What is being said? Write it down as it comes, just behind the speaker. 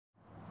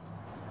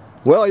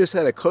Well, I just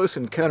had a close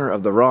encounter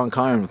of the wrong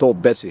kind with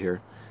old Betsy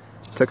here.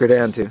 Took her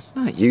down to,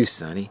 not you,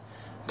 Sonny.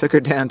 Took her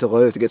down to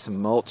Lowe's to get some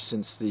mulch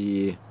since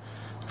the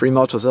free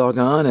mulch was all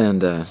gone,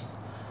 and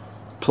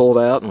pulled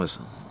out and was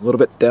a little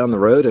bit down the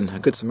road, and a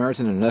good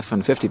Samaritan and an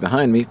F-150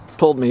 behind me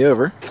pulled me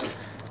over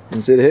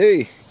and said,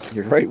 "Hey,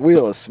 your right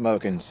wheel is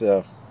smoking."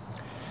 So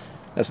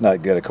that's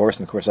not good, of course,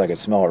 and of course I could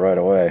smell it right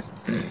away.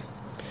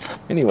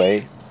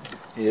 Anyway,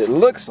 it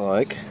looks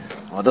like,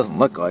 well, it doesn't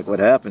look like, what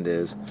happened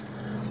is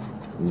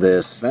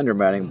this fender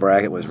mounting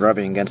bracket was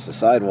rubbing against the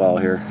sidewall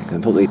here. It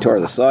completely tore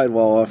the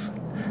sidewall off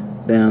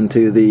down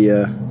to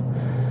the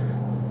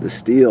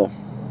steel.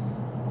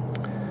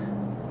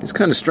 It's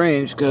kind of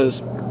strange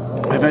because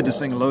I've had this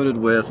thing loaded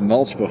with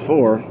mulch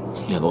before,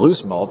 you know, the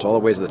loose mulch all the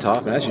way to the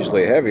top, and that's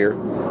usually heavier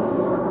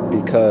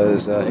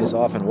because it's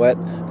often wet,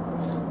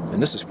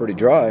 and this is pretty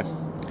dry.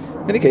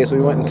 In any case,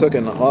 we went and took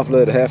and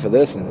offloaded half of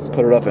this and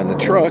put it up in the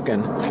truck,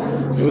 and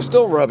it was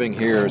still rubbing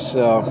here,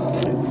 so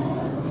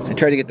I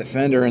tried to get the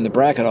fender and the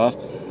bracket off.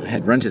 I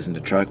had wrenches in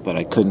the truck, but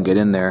I couldn't get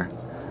in there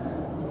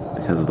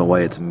because of the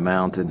way it's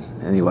mounted.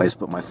 Anyways,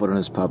 put my foot on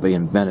this puppy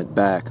and bent it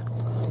back.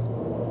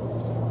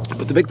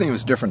 But the big thing that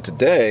was different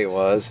today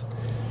was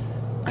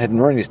I had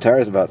been running these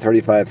tires about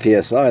 35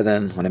 PSI.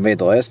 Then when I made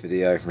the last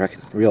video, I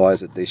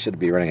realized that they should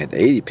be running at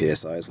 80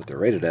 PSI is what they're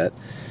rated at.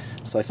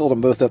 So I filled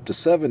them both up to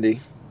 70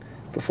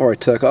 before I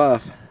took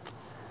off.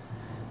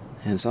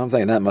 And so I'm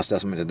thinking that must have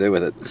something to do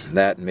with it.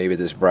 That and maybe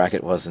this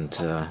bracket wasn't,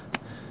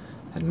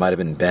 it might have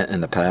been bent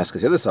in the past,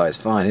 because the other side's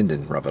fine, it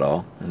didn't rub at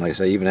all. And like I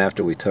say, even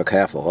after we took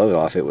half the load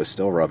off, it was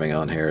still rubbing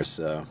on here,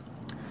 so.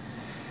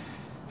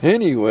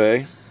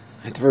 Anyway,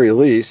 at the very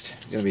least,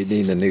 I'm going to be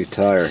needing a new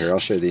tire here. I'll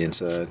show you the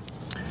inside.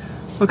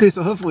 Okay,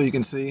 so hopefully you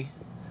can see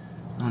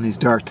on these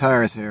dark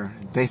tires here,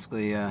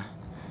 basically that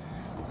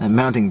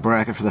mounting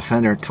bracket for the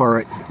fender tore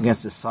right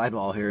against this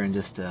sidewall here and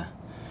just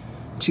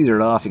chewed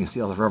it off. You can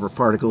see all the rubber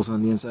particles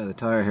on the inside of the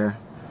tire here.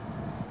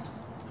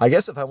 I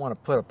guess if I want to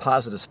put a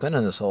positive spin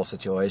on this whole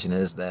situation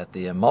is that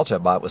the mulch I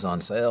bought was on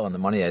sale, and the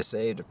money I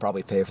saved would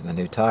probably pay for the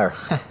new tire.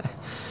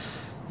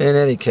 In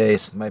any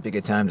case, it might be a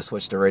good time to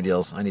switch to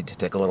radials. I need to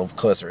take a little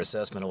closer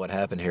assessment of what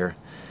happened here.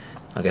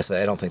 Like I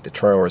say, I don't think the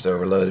trailer was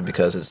overloaded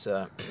because it's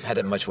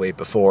hadn't much weight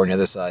before, and the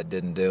other side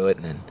didn't do it,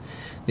 and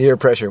the air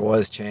pressure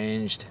was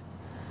changed.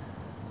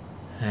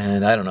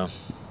 And I don't know.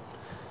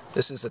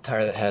 This is the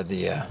tire that had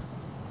the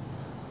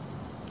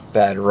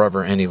bad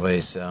rubber anyway,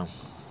 so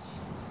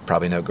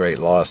probably no great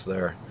loss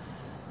there.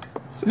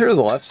 So here's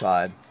the left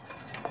side.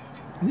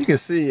 And you can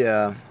see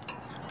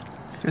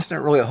there's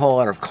not really a whole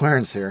lot of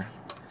clearance here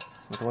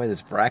with the way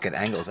this bracket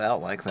angles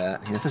out like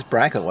that. You know, if this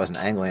bracket wasn't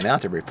angling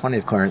out, there'd be plenty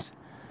of clearance.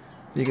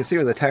 You can see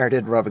where the tire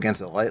did rub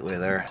against it lightly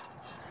there.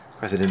 Of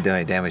course, it didn't do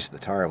any damage to the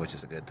tire, which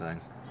is a good thing.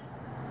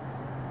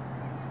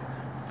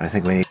 But I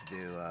think we need to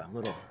do a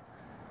little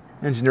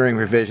engineering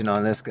revision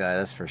on this guy,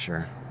 that's for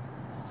sure.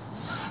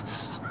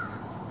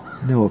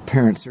 No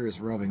apparent serious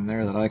rubbing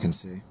there that I can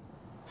see.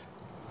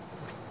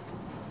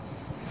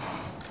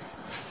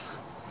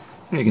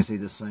 Here you can see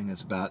this thing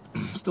is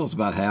still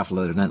about half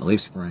loaded, that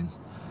leaf spring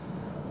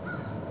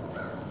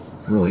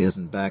really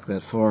isn't back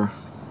that far.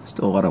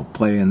 Still a lot of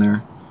play in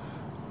there.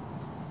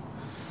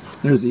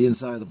 There's the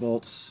inside of the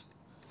bolts.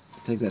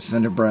 Take that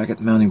fender bracket,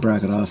 mounting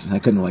bracket off. I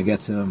couldn't really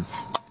get to them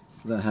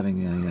without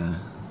having a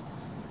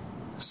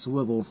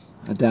swivel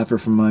adapter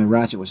from my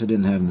ratchet, which I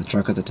didn't have in the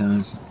truck at the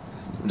time.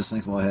 I'm just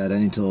thankful I had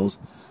any tools.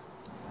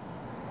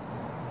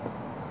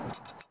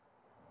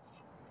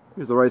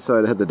 Here's the right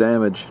side that had the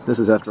damage. This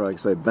is after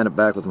I bent it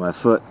back with my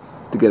foot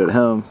to get it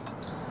home.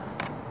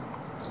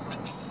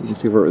 You can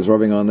see where it was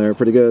rubbing on there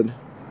pretty good.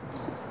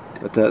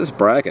 But this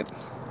bracket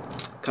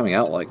coming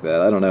out like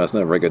that, I don't know, it's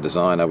not a very good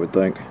design, I would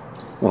think.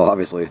 Well,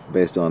 obviously,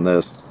 based on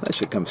this, that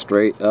should come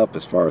straight up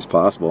as far as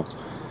possible,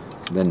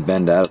 and then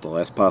bend out at the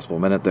last possible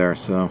minute there,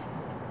 so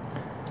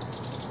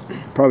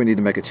probably need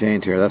to make a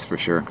change here, that's for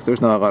sure, because there's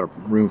not a lot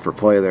of room for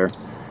play there.